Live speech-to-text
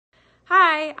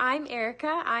Hi, I'm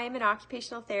Erika. I am an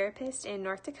occupational therapist in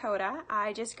North Dakota.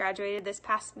 I just graduated this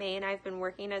past May and I've been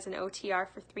working as an OTR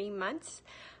for 3 months.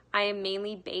 I am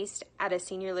mainly based at a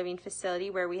senior living facility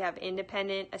where we have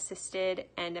independent, assisted,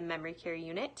 and a memory care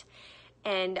unit.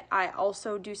 And I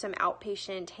also do some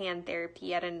outpatient hand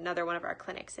therapy at another one of our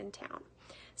clinics in town.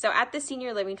 So at the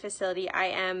senior living facility, I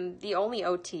am the only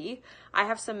OT. I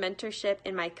have some mentorship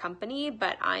in my company,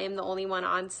 but I am the only one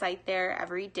on site there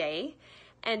every day.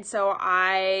 And so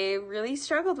I really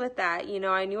struggled with that.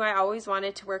 I knew I always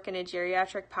wanted to work in a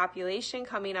geriatric population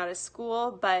coming out of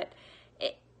school, but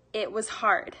it was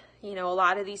hard. A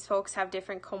lot of these folks have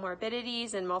different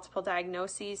comorbidities and multiple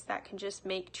diagnoses that can just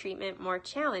make treatment more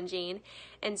challenging.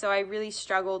 And so I really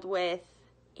struggled with,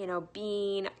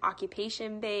 being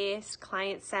occupation-based,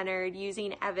 client-centered,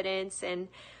 using evidence, and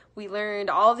we learned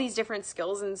all these different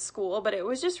skills in school, but it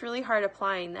was just really hard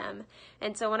applying them.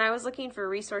 And so when I was looking for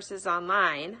resources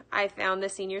online, I found the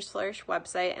Seniors Flourish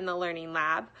website and the Learning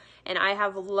Lab, and I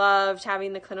have loved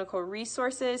having the clinical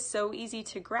resources, so easy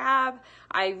to grab.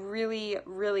 I really,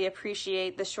 really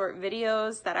appreciate the short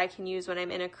videos that I can use when I'm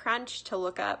in a crunch to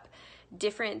look up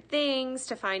different things,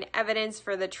 to find evidence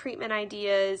for the treatment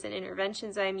ideas and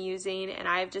interventions I'm using, and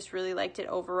I've just really liked it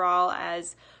overall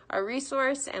as a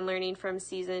resource and learning from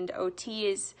seasoned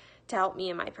OTs to help me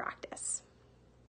in my practice.